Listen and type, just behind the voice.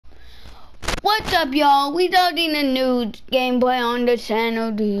What's up, y'all? We starting a new gameplay on the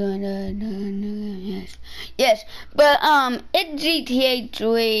channel. Yes. But it's GTA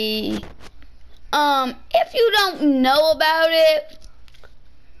 3. If you don't know about it,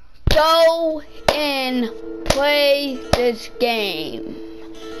 go and play this game.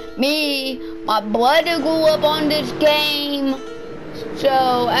 My brother grew up on this game.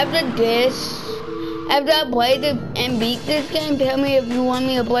 So after I played it and beat this game, tell me if you want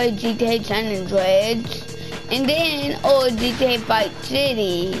me to play GTA San Andreas, and then, or GTA Vice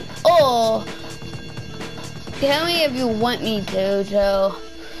City, or tell me if you want me to, so.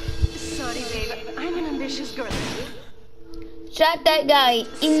 Sorry, babe. I'm an ambitious girl. Shot that guy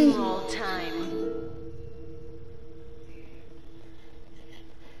in. Small time.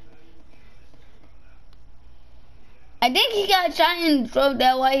 I think he got shot in the throat,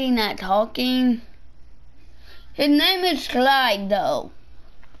 that way he's not talking. His name is Clyde, though.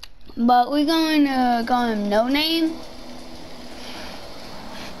 But we're going to call him No Name.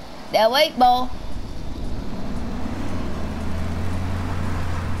 That white ball.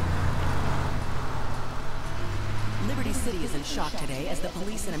 Liberty City is in shock today as the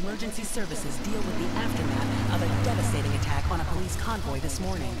police and emergency services deal with the aftermath of a devastating attack on a police convoy this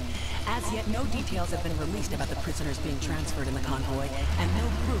morning. As yet, no details have been released about the prisoners being transferred in the convoy, and no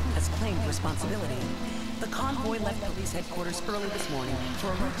group has claimed responsibility. The convoy left police headquarters early this morning for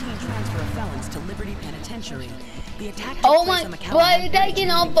a routine transfer of felons to Liberty Penitentiary. The attack took place on McAllen why are you taking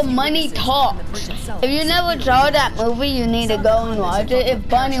off the money talk? If you never saw that movie, you need to go and watch it. It's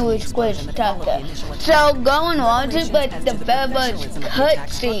funny with Squish Tucker. So go and watch it, but the very first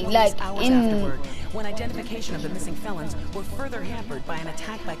cutscene, like in. When identification of the missing felons were further hampered by an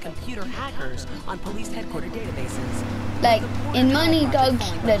attack by computer hackers on police headquarters databases. Like in Money Talks,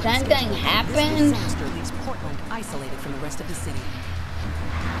 the same thing happens. This disaster leaves Portland isolated from the rest of the city.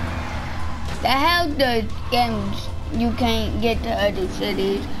 That's how the games you can't get to other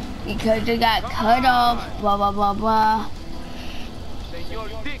cities because they got cut off. Blah blah blah blah. Senor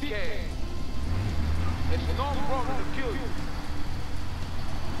Dickhead, it's no problem to kill you.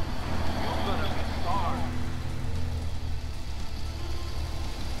 You're gonna be sorry.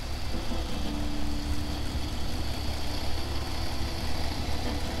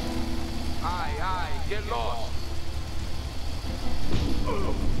 Aye, get lost.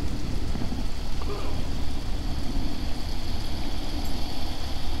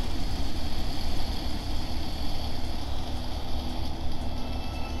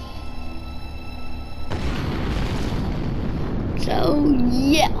 So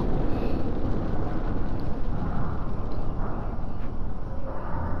yeah.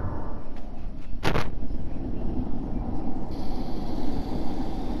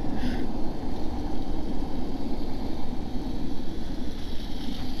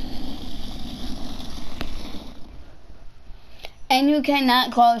 And you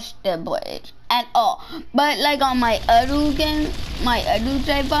cannot cross the bridge at all. But like on my other game, my other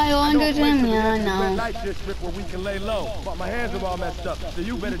save file on this game, yeah, no. Light district where we can lay low, but my hands are all messed up, so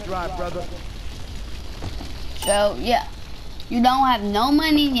you better drive, brother. So yeah, you don't have no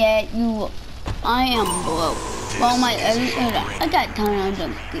money yet. I am broke. Well, my other save, I got time on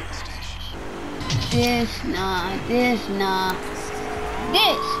them. This, nah, this, nah,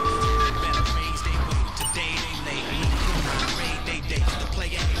 this.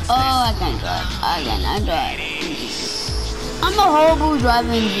 Oh, I can't drive. I cannot drive. I'm a horrible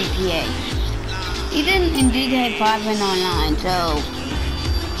driver in GTA. Even in GTA 5 and online, so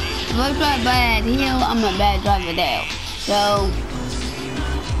if I drive bad here, I'm a bad driver there. So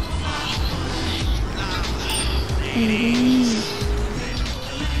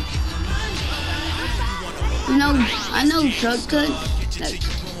you know, I know shortcuts. Like,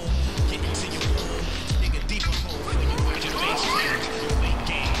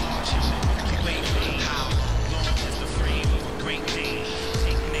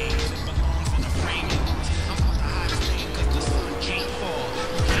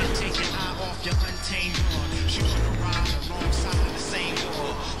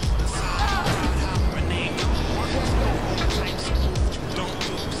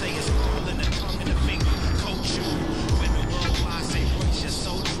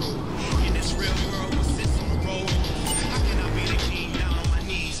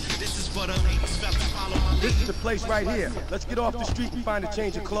 This is the place right here. Let's get off the street and find a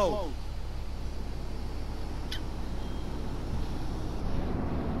change of clothes.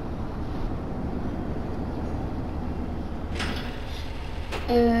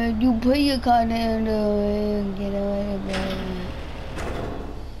 You put your car down and get away with it.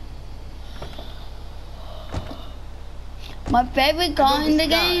 My favorite car in the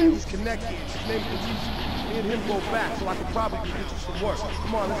game. He's connected. His name's Luigi. Me and him go back, so I could probably get you some work.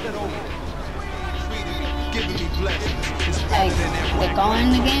 Come on, let's head over. Like, the car in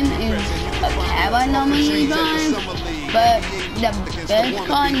the game is a cab I normally drive, but the best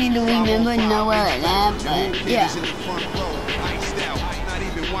car I need to remember nowhere at that, but yeah. Not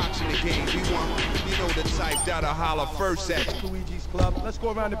even watching the game. We want, you know, the type that'll holler first at Luigi's Club. Let's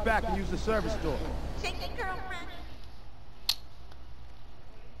go around the back and use the service door.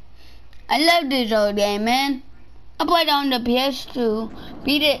 I love this old game, man. I played on the PS2,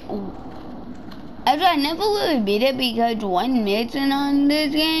 beat it. Actually, I never really beat it because one mission on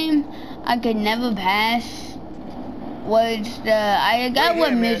this game I could never pass was the, I got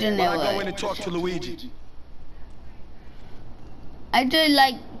what mission it was. I go in and talk to Luigi. I just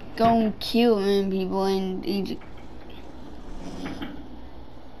like going killing people in Egypt.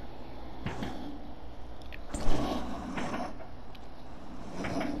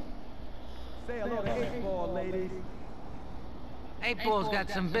 Say hello to 8-Ball, ladies. 8-Ball's got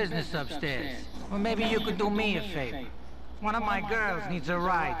some business upstairs. Well, maybe you could do me a favor. One of my girls needs a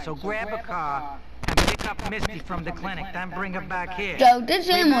ride, so grab a car and pick up Misty from the clinic, then bring her back here. So this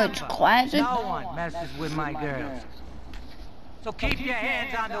game was Remember, classic. no one messes with my girls. So keep your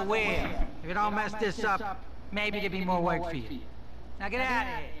hands on the wheel. If you don't mess this up, maybe there'll be more work for you. Now get out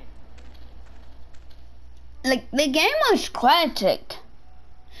of here. Like, the game was classic.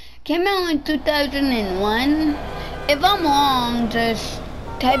 Came out in 2001. If I'm wrong, just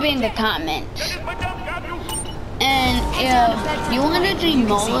type in the comments. And if you want to see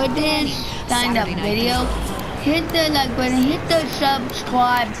more of this kind of video, hit the like button, hit the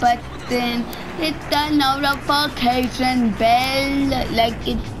subscribe button, hit the notification bell, like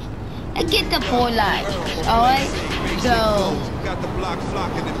it, and get the 4 likes, alright? So, Got the block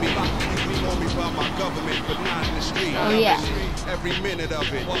flocking to me. You know me by my government, but not in the street. oh yeah. Every minute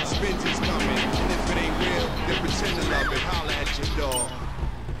of it, spins is coming. And if it ain't real, then pretend to love it. Holla at your dog.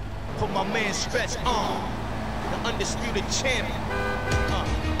 For my man Stretch on, the undisputed champion.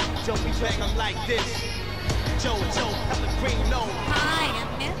 Joe, we bang him like this. Joe, hella green low. Hi,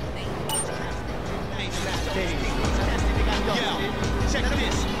 I'm Misty. Yo, check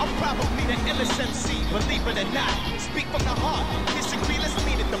this. I'm probably the illest MC, believe it or not. Speak from the heart. Disagree, let's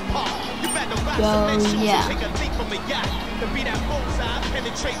meet at the park. You better rise some men shoes and take a leap from a yacht. To be that bullseye,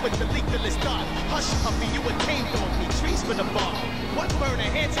 penetrate with the lethalist dart. Hush, puppy, you a tame dog, me trees for the bar. What burner,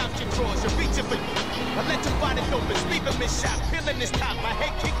 hands out your drawers, you're reaching for. I let you find it open, sleep him in shot, peeling his top. My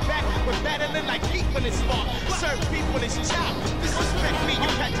head kicked back, we're battling like heat when it's spark. Serve beef when it's chopped. Disrespect me,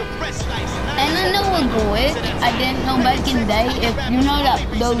 you had your breast nice. And I know a glitch I didn't know back in the day. If you know that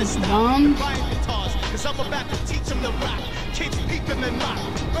those drums, Cause I'm about to teach them to rock. Kids peep him and mock.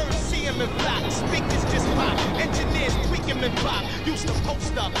 Birds see him and flock. Speakers just pop. Engineers tweak him and pop. Used to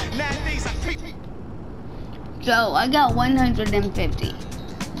post up. Nowadays I creep. so I got 150.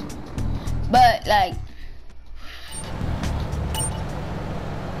 But like,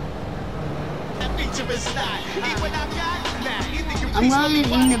 I'm gonna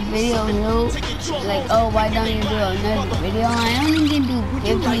end the video here, like, oh, why don't you do another video? I only can do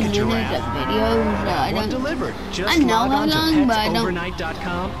 15 minutes of videos, so I don't, delivered. Just I know log how on to long, but I don't,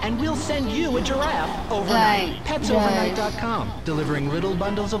 petsovernight.com and we'll send you a giraffe overnight. like, Petsovernight.com, delivering little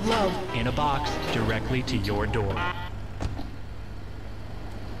bundles of love in a box directly to your door.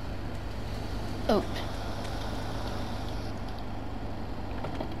 oh.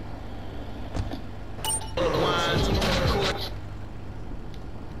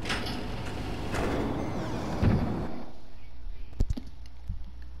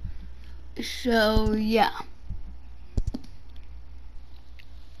 So yeah.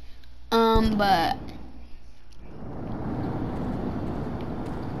 But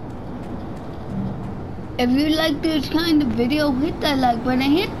if you like this kind of video, hit that like button,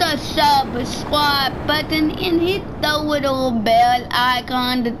 hit the subscribe button, and hit the little bell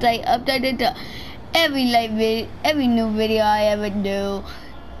icon to stay updated to every new video I ever do.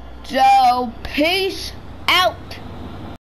 So peace out.